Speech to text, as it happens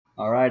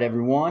All right,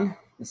 everyone.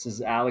 This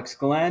is Alex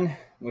Glenn.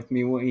 With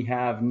me, we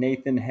have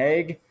Nathan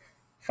Hague,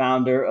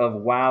 founder of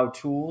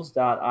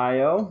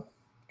wowtools.io.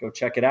 Go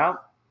check it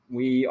out.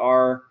 We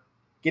are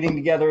getting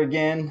together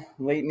again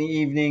late in the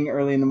evening,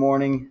 early in the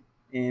morning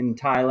in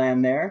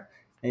Thailand there.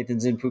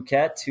 Nathan's in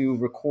Phuket to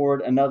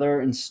record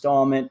another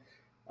installment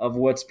of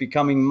what's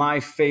becoming my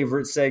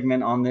favorite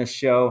segment on this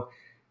show.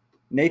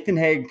 Nathan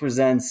Hague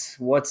presents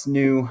What's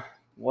New,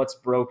 What's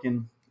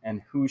Broken,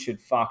 and Who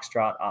Should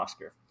Foxtrot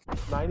Oscar.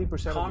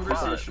 90%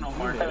 conversational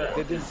marketing.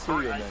 They didn't see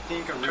you, I man.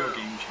 think a real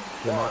game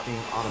changer. The marketing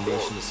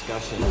automation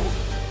discussion.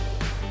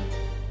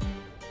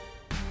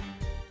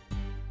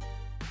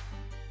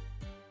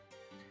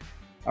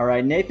 All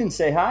right, Nathan,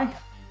 say hi.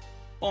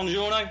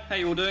 Buongiorno, how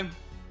you all doing?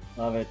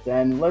 Love it.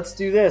 And let's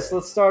do this.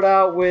 Let's start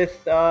out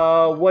with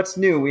what's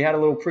new. We had a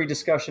little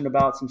pre-discussion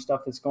about some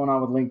stuff that's going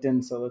on with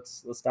LinkedIn, so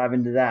let's dive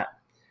into that.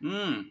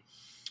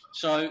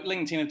 So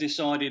LinkedIn have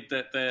decided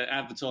that their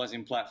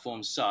advertising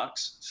platform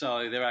sucks,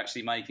 so they're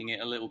actually making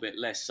it a little bit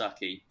less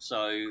sucky.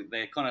 So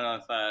they're kind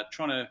of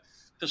trying to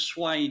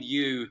persuade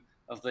you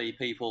of the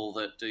people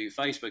that do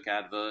Facebook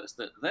adverts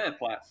that their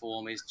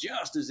platform is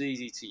just as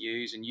easy to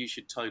use and you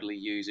should totally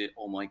use it.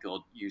 Oh my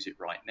God, use it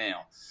right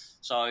now.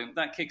 So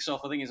that kicks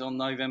off, I think it's on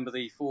November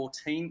the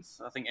 14th.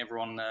 I think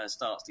everyone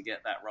starts to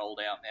get that rolled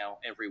out now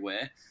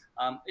everywhere.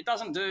 It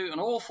doesn't do an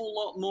awful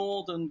lot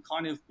more than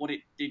kind of what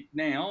it did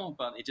now,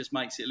 but it just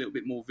makes it a little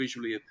bit more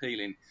visually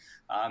appealing,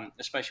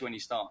 especially when you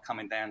start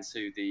coming down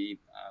to the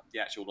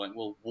actual, like,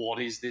 well, what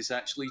is this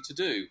actually to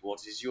do? What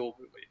is your...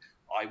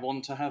 I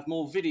want to have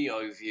more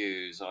video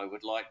views. I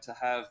would like to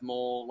have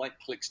more like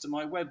clicks to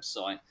my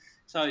website.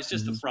 So it's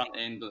just the front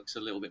end looks a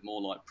little bit more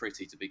like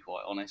pretty, to be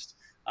quite honest.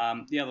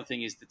 The other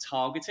thing is the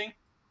targeting.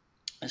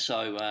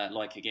 So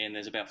like, again,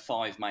 there's about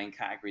 5 main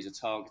categories of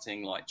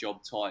targeting, like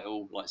job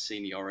title, like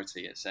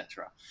seniority,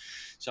 etc.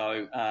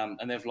 So,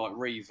 and they've like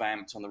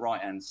revamped on the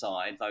right-hand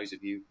side, those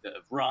of you that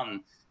have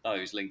run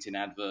those LinkedIn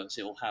adverts,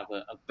 it'll have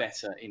a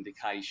better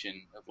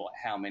indication of like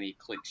how many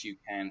clicks you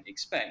can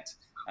expect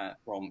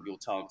from your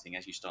targeting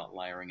as you start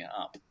layering it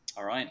up.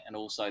 All right. And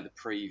also the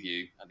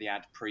preview, the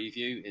ad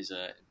preview is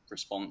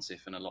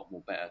responsive and a lot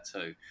more better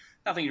too.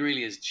 Nothing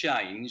really has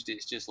changed.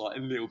 It's just like a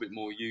little bit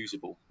more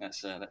usable.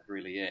 That's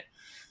really it.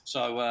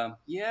 So,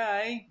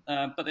 yay.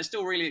 But they're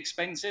still really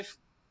expensive.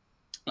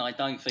 And I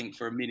don't think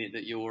for a minute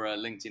that your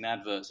LinkedIn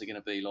adverts are going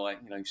to be like,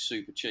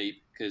 super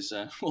cheap because,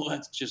 well,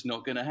 that's just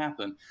not going to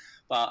happen.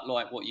 But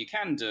like what you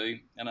can do,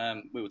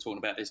 and we were talking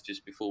about this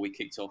just before we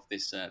kicked off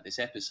this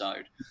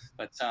episode,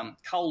 but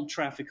cold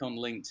traffic on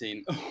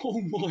LinkedIn,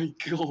 oh my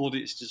God,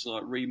 it's just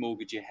like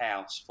remortgage your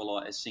house for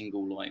like a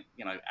single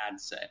ad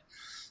set.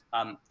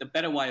 The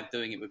better way of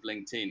doing it with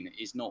LinkedIn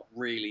is not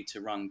really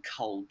to run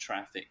cold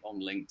traffic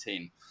on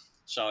LinkedIn.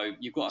 So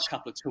you've got a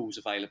couple of tools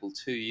available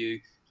to you.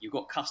 You've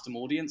got custom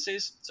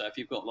audiences. So if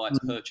you've got like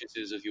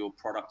purchasers of your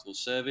product or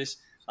service,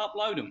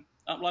 upload them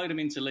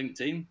into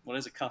LinkedIn. Well,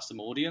 there's a custom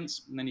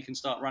audience, and then you can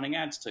start running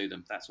ads to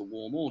them. That's a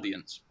warm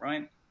audience,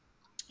 right?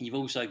 You've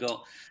also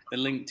got the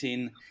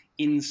LinkedIn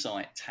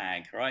Insight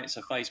tag, right?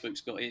 So Facebook's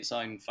got its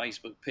own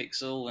Facebook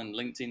pixel and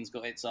LinkedIn's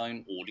got its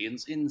own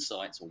audience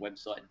insights or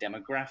website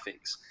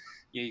demographics.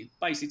 You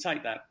basically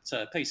take that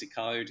piece of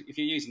code. If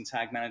you're using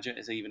Tag Manager,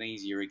 it's even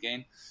easier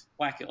again.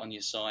 Whack it on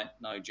your site,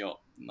 no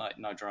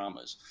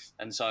dramas.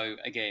 And so,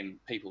 again,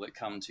 people that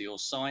come to your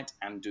site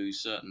and do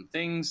certain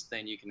things,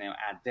 then you can now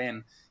add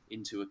them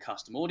into a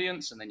custom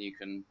audience, and then you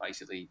can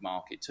basically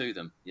market to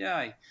them.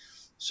 Yay.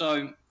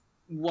 So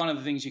one of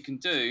the things you can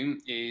do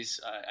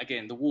is,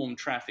 again, the warm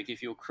traffic,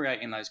 if you're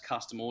creating those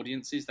custom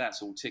audiences,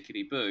 that's all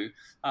tickety-boo.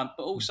 But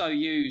also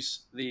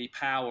use the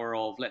power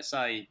of, let's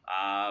say,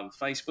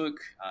 Facebook,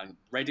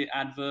 Reddit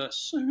adverts,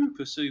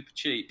 super, super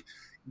cheap.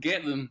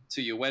 Get them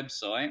to your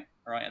website,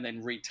 right, and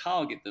then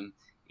retarget them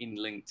in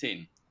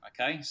LinkedIn.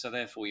 Okay, so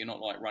therefore you're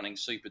not like running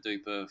super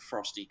duper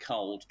frosty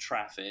cold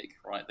traffic,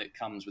 right, that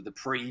comes with the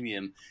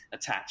premium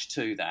attached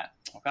to that.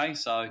 Okay,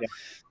 so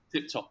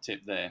top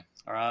tip there.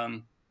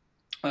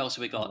 What else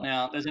have we got?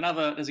 Now, there's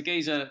a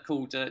geezer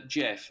called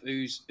Jeff,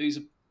 who's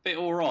a bit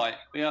all right.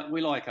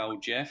 We like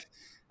old Jeff,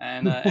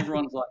 and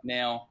everyone's like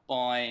now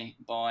by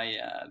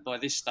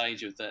this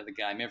stage of the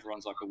game,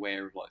 everyone's like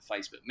aware of like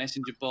Facebook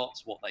Messenger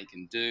bots, what they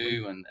can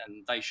do, and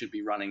they should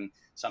be running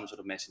some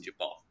sort of messenger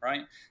bot,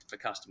 right, for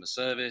customer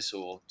service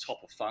or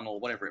top of funnel,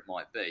 whatever it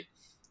might be.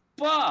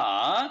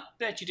 But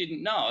bet you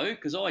didn't know,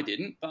 because I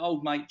didn't, but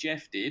old mate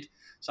Jeff did.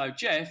 So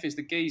Jeff is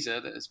the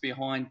geezer that's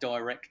behind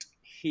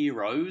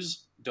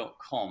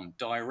directheroes.com.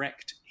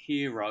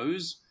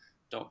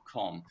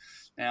 Directheroes.com.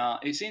 Now,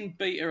 it's in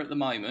beta at the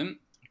moment,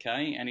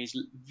 okay, and he's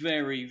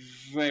very,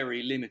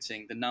 very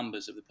limiting the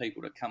numbers of the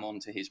people that come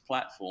onto his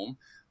platform.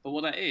 But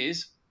what that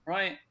is,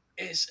 right,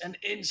 it's an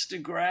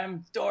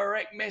Instagram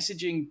direct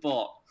messaging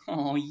bot.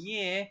 Oh,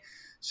 yeah.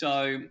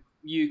 So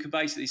you could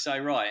basically say,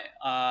 right,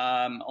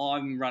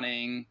 I'm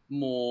running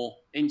more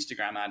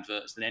Instagram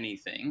adverts than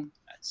anything.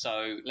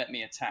 So let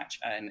me attach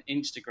an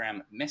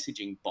Instagram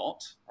messaging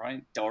bot,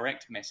 right?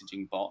 Direct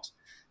messaging bot.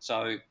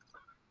 So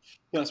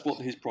That's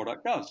what his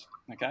product does.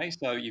 Okay,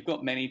 so you've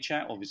got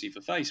ManyChat, obviously,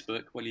 for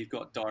Facebook. Well, you've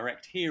got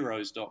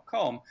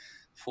directheroes.com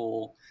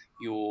for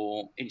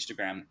your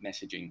Instagram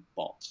messaging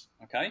bots.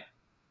 Okay,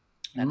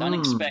 now don't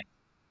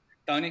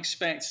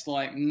expect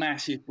like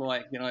massive,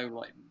 like, you know,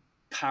 like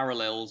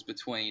parallels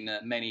between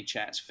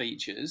ManyChat's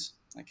features,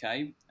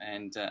 okay,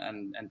 and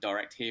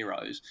Direct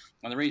Heroes.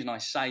 And the reason I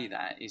say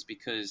that is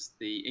because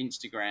the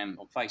Instagram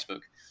or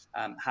Facebook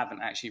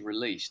haven't actually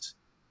released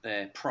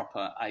their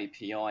proper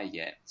API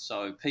yet.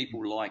 So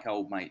people like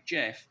old mate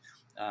Jeff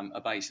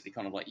are basically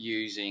kind of like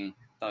using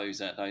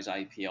those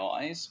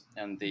APIs,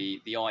 and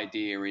the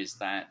idea is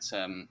that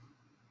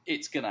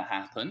it's going to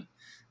happen.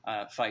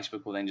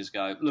 Facebook will then just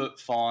go, look,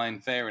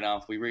 fine, fair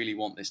enough. We really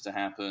want this to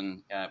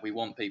happen. We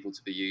want people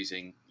to be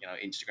using, you know,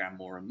 Instagram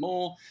more and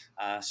more.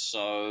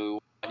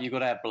 So you've got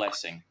to have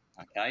blessing.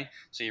 Okay,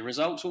 so your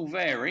results will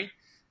vary,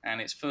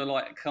 and it's for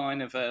like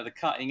kind of the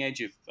cutting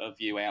edge of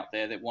you out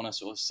there that want to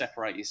sort of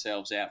separate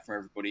yourselves out from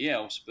everybody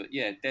else. But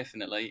yeah,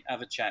 definitely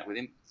have a chat with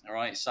him. All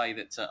right, say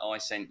that I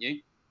sent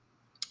you.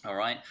 All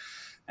right.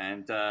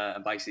 And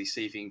basically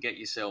see if you can get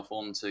yourself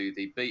onto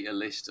the beta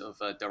list of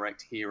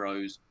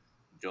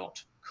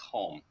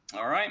directheroes.com.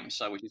 All right,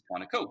 so which is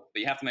kind of cool.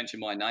 But you have to mention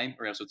my name,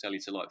 or else I'll tell you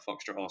to like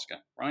Foxtrot Oscar,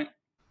 right?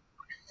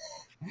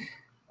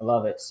 I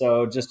love it.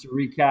 So just to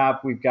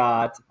recap, we've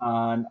got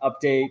an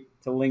update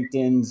to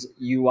LinkedIn's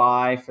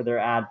UI for their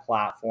ad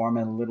platform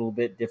and a little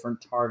bit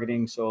different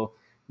targeting. So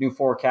new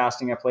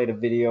forecasting. I played a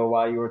video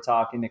while you were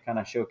talking to kind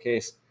of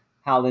showcase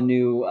how the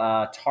new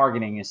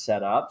targeting is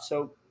set up.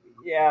 So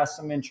yeah,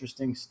 some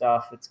interesting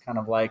stuff. It's kind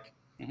of like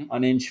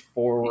an inch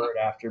forward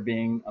after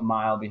being a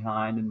mile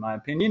behind, in my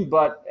opinion.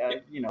 But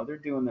you know, they're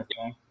doing their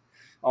thing.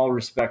 All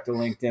respect to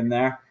LinkedIn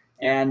there.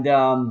 And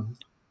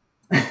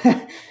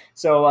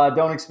so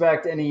don't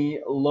expect any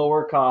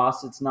lower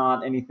costs. It's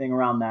not anything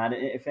around that.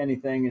 If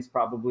anything, it's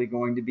probably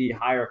going to be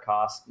higher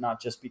cost,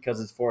 not just because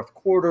it's fourth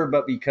quarter,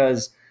 but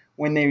because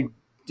when they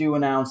do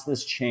announce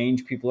this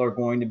change, people are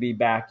going to be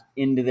back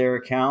into their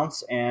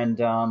accounts and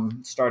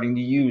starting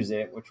to use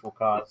it, which will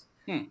cause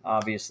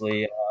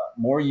obviously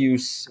more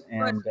use.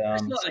 And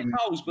it's like the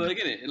Carlsberg,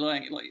 isn't it?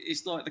 Like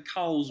it's like the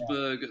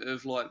Carlsberg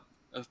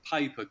of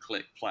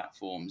pay-per-click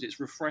platforms. It's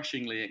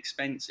refreshingly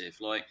expensive.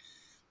 Like,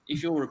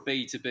 if you're a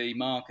B2B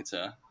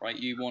marketer, right,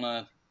 you want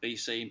to be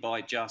seen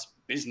by just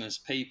business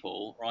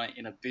people, right,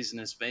 in a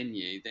business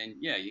venue, then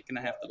yeah, you're going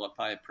to have to like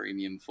pay a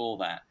premium for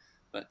that.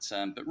 But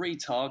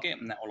retarget,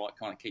 and that will like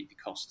kind of keep your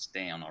costs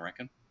down, I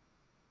reckon.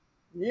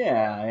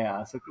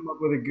 Yeah. So come up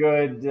with a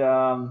good,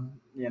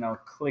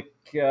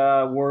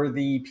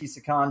 click-worthy piece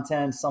of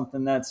content,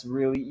 something that's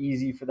really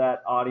easy for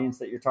that audience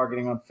that you're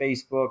targeting on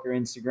Facebook or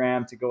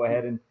Instagram to go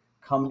ahead and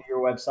come to your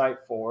website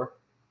for.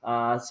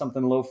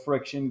 Something low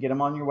friction, get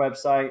them on your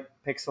website,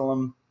 pixel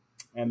them,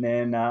 and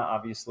then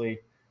obviously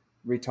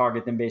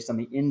retarget them based on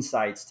the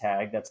Insights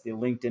tag. That's the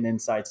LinkedIn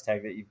Insights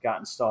tag that you've got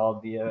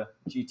installed via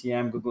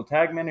GTM, Google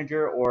Tag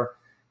Manager, or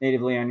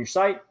natively on your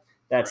site.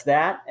 That's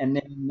that. And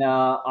then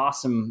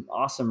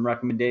awesome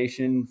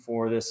recommendation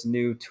for this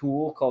new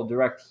tool called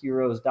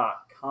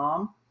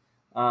directheroes.com,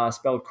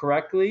 spelled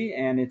correctly.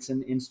 And it's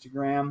an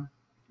Instagram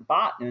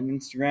bot, an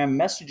Instagram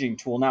messaging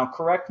tool. Now,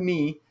 correct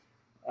me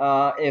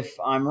if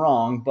I'm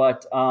wrong,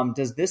 but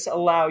does this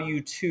allow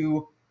you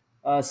to,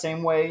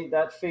 same way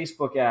that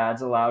Facebook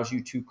ads allows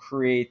you to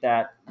create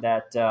that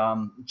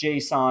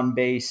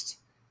JSON-based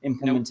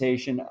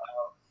implementation? Nope.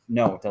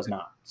 No, it does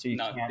not. So you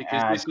No, can't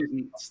because add.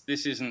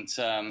 this isn't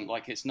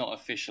like it's not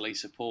officially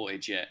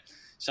supported yet.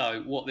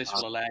 So what this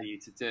will allow you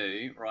to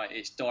do, right,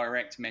 it's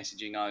direct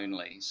messaging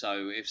only.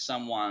 So if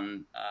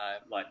someone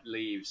like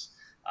leaves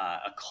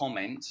a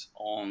comment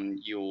on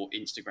your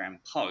Instagram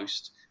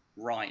post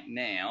right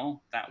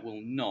now, that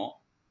will not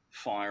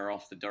fire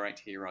off the Direct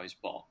Heroes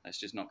bot. That's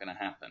just not going to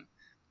happen.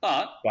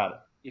 But Got it.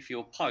 if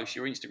your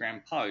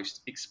Instagram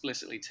post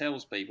explicitly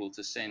tells people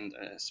to send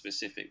a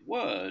specific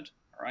word,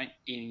 right,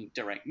 in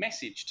direct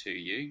message to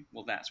you,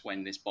 well, that's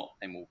when this bot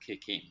then will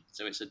kick in.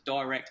 So it's a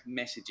direct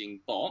messaging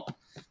bot,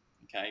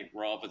 okay,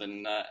 rather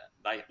than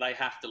they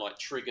have to like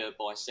trigger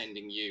by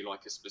sending you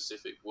like a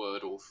specific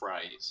word or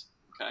phrase,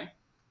 okay?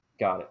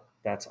 Got it.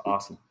 That's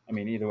awesome. I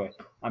mean, either way,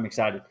 I'm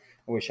excited.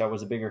 I wish I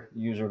was a bigger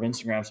user of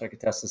Instagram so I could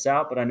test this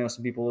out, but I know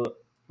some people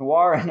who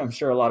are, and I'm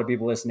sure a lot of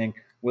people listening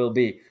will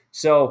be.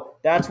 So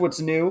that's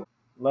what's new.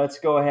 Let's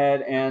go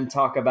ahead and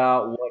talk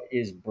about what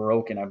is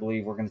broken. I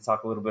believe we're going to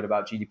talk a little bit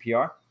about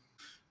GDPR.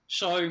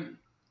 So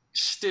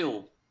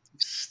still,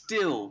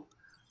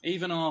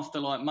 even after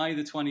like May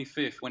the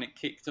 25th when it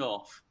kicked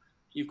off,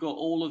 you've got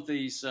all of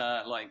these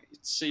like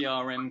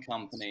CRM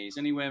companies,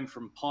 anywhere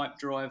from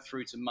Pipedrive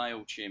through to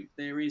MailChimp.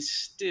 There is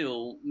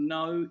still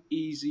no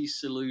easy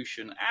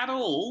solution at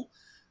all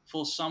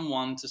for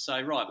someone to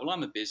say, right, well,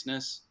 I'm a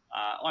business.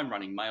 I'm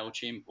running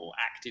MailChimp or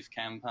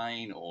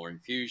ActiveCampaign or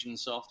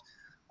Infusionsoft.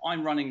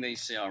 I'm running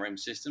these CRM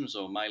systems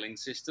or mailing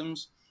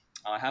systems.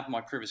 I have my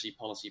privacy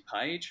policy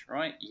page,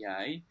 right?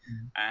 Yay.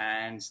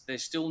 And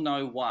there's still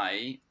no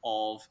way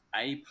of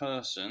a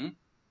person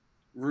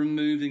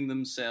removing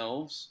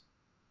themselves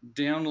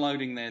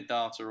downloading their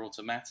data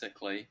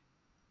automatically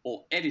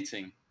or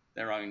editing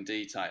their own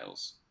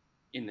details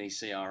in these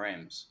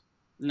CRMs.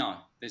 No,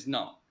 there's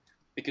not.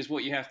 Because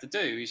what you have to do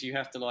is you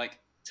have to like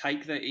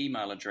take their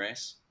email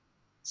address,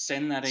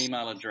 send that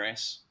email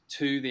address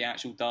to the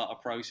actual data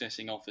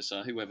processing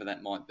officer, whoever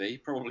that might be,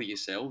 probably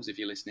yourselves if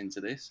you're listening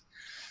to this.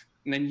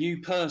 And then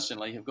you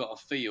personally have got a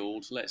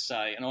field, let's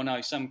say, and I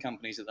know some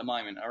companies at the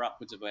moment are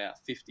upwards of about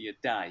 50 a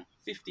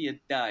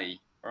day,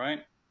 right?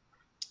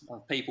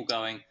 Of people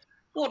going,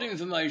 what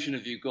information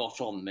have you got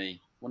on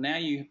me? Well, now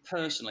you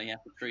personally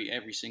have to treat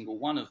every single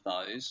one of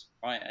those,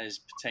 right,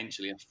 as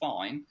potentially a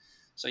fine.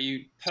 So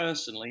you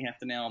personally have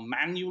to now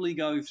manually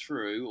go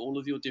through all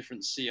of your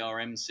different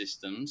CRM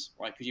systems,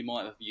 right, because you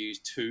might have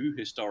used two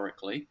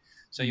historically.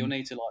 So you'll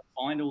need to like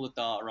find all the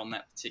data on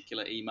that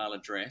particular email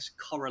address,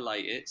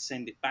 correlate it,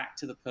 send it back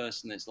to the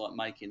person that's like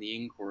making the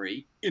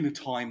inquiry in a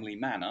timely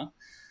manner.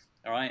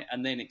 All right,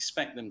 and then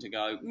expect them to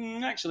go,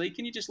 actually,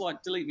 can you just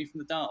like delete me from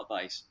the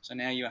database? So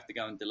now you have to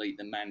go and delete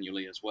them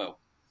manually as well.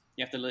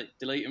 You have to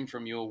delete them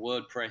from your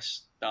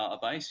WordPress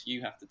database.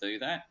 You have to do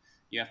that.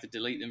 You have to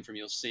delete them from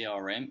your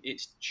CRM.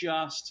 It's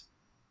just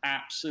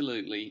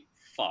absolutely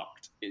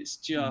fucked. It's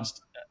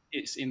just,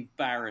 it's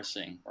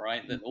embarrassing,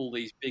 right? That all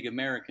these big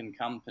American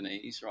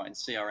companies, right, and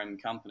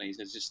CRM companies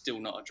have just still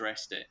not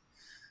addressed it.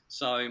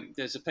 So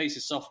there's a piece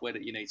of software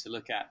that you need to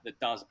look at that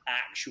does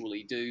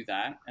actually do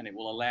that, and it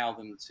will allow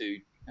them to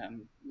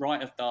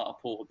write a data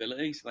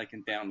portability so they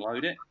can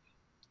download it.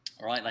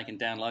 All right, they can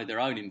download their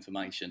own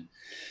information.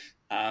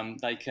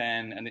 They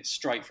can, and it's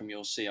straight from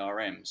your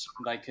CRMs.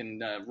 They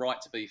can write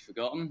to be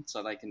forgotten,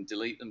 so they can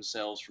delete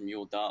themselves from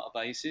your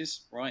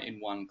databases, right, in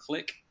one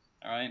click.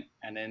 All right,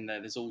 and then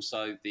there's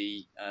also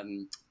the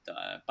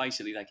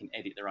basically they can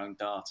edit their own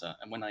data,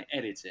 and when they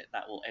edit it,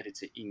 that will edit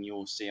it in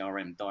your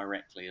CRM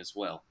directly as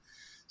well.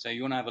 So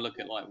you want to have a look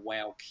at like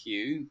WowQ,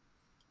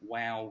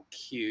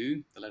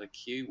 the letter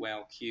Q,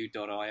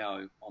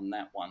 wowq.io on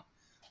that one.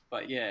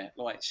 But yeah,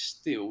 like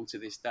still to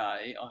this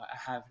day, I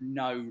have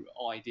no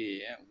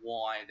idea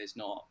why there's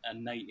not a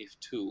native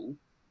tool,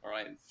 all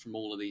right, from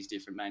all of these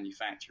different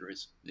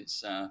manufacturers.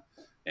 It's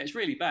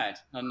really bad.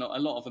 And a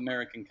lot of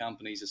American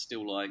companies are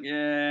still like,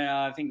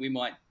 yeah, I think we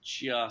might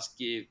just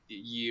give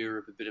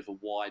Europe a bit of a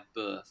wide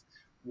berth.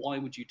 Why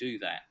would you do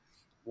that?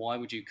 Why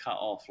would you cut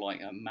off like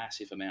a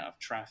massive amount of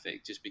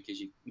traffic just because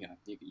you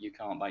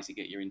can't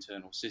basically get your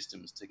internal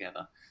systems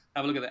together?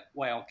 Have a look at that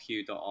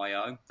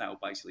wowq.io. That will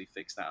basically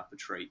fix that up a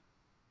treat.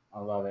 I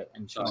love it.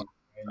 I'm showing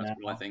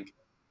that's what I think.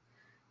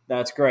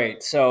 That's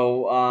great.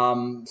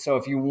 So, so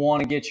if you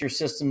want to get your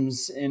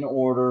systems in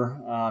order,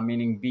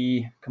 meaning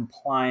be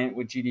compliant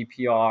with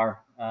GDPR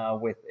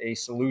with a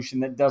solution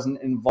that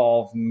doesn't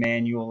involve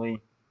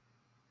manually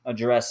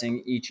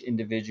addressing each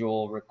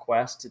individual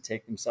request to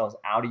take themselves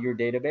out of your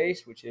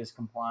database, which is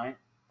compliant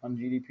on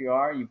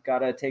GDPR, you've got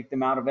to take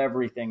them out of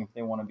everything if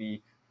they want to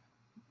be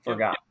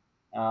forgotten.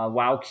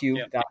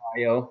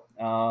 Wowq.io,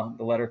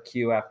 the letter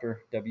Q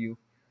after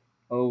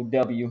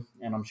WOW,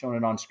 and I'm showing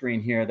it on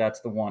screen here. That's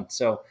the one.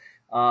 So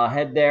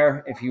head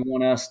there if you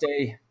want to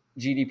stay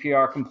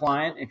GDPR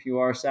compliant. If you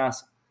are a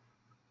SaaS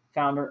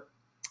founder,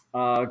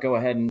 go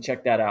ahead and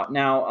check that out.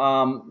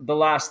 Now, the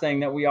last thing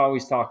that we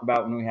always talk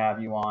about when we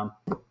have you on,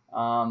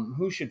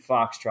 who should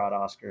Foxtrot,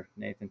 Oscar,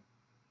 Nathan?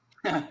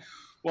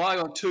 Well, I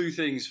got two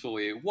things for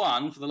you.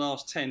 One, for the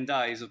last 10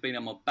 days, I've been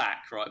on my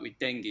back, right, with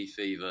dengue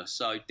fever.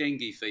 So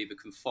dengue fever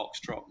can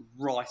Foxtrot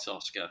right,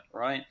 Oscar,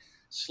 right?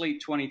 Sleep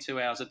 22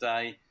 hours a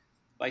day.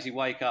 Basically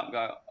wake up and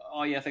go,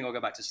 oh yeah, I think I'll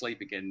go back to sleep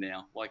again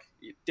now. Like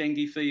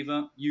dengue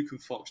fever, you can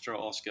Foxtrot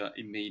Oscar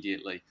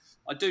immediately.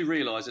 I do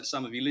realise that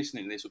some of you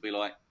listening to this will be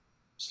like,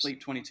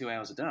 sleep 22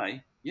 hours a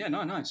day? Yeah,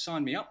 no,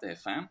 sign me up there,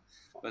 fam.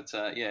 But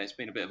yeah, it's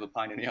been a bit of a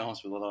pain in the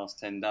arse for the last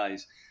 10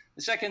 days.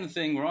 The second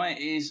thing, right,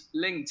 is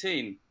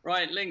LinkedIn.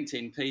 Right,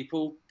 LinkedIn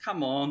people,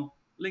 come on.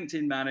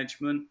 LinkedIn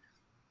management,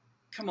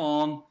 come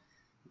on.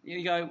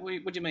 You go,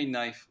 what do you mean,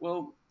 Nath?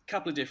 Well, a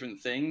couple of different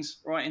things.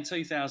 Right, in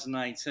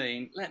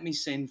 2018, let me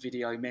send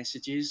video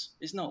messages.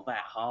 It's not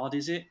that hard,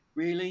 is it?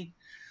 Really?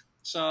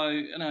 So,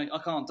 I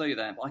can't do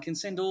that. But I can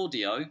send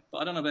audio, but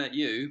I don't know about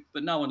you,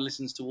 but no one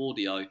listens to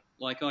audio.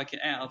 Like, I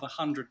can, out of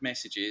 100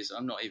 messages,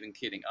 I'm not even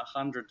kidding,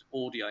 100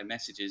 audio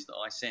messages that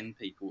I send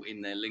people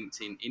in their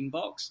LinkedIn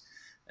inbox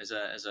as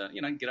a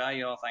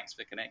g'day, oh, thanks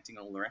for connecting,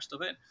 and all the rest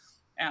of it.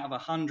 Out of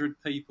 100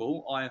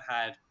 people, I've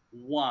had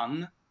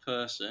one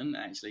person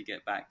actually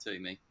get back to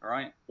me, all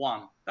right?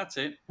 One. That's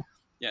it.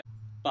 Yeah.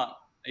 But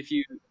if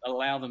you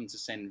allow them to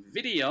send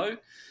video,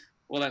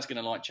 well, that's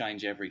going to like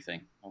change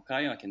everything.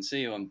 Okay, I can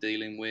see who I'm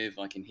dealing with.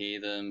 I can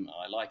hear them.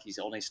 I like his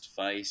honest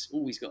face.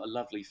 Oh, he's got a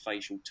lovely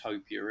facial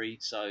topiary.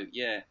 So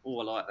yeah, I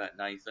like that,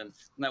 Nathan. And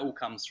that all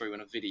comes through in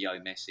a video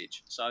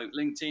message. So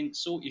LinkedIn,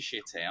 sort your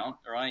shit out.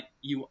 All right,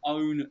 you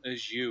own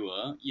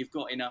Azure. You've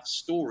got enough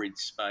storage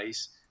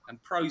space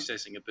and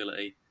processing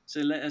ability.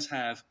 So let us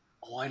have,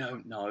 I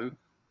don't know,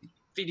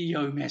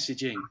 video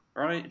messaging.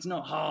 Right, it's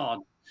not hard.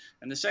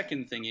 And the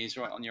second thing is,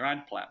 right, on your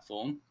ad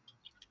platform,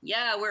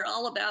 Yeah, we're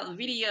all about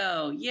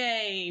video.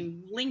 Yay,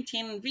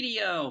 LinkedIn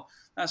video.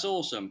 That's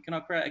awesome. Can I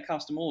create a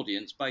custom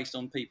audience based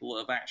on people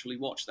that have actually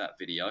watched that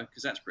video?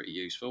 Because that's pretty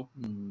useful.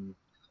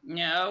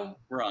 No,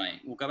 right.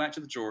 We'll go back to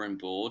the drawing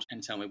board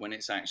and tell me when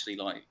it's actually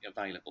like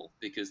available,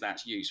 because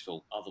that's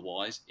useful.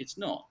 Otherwise, it's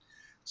not.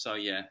 So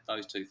yeah,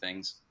 those two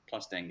things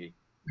plus dengue.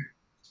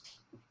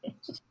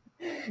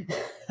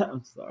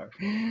 I'm sorry.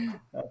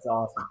 That's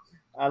awesome.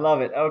 I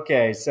love it.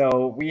 Okay,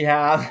 so we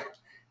have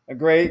a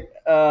great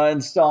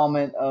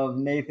installment of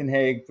Nathan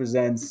Hague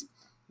presents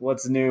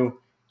What's New,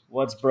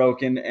 What's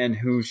Broken, and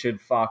Who Should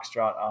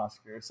Foxtrot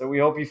Oscar. So we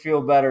hope you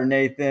feel better,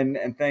 Nathan,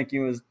 and thank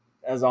you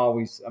as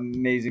always.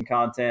 Amazing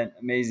content,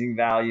 amazing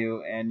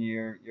value, and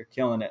you're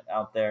killing it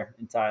out there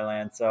in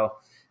Thailand. So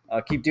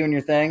keep doing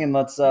your thing, and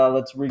let's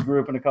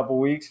regroup in a couple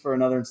weeks for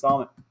another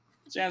installment.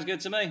 Sounds good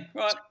to me.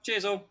 Right,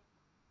 cheers all.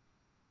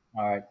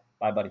 All right,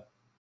 bye, buddy.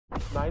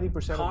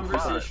 90%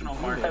 Conversational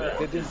of marketing.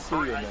 they didn't see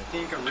you. I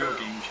think a real game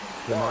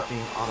changer. The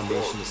marketing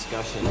automation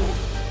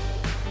discussion.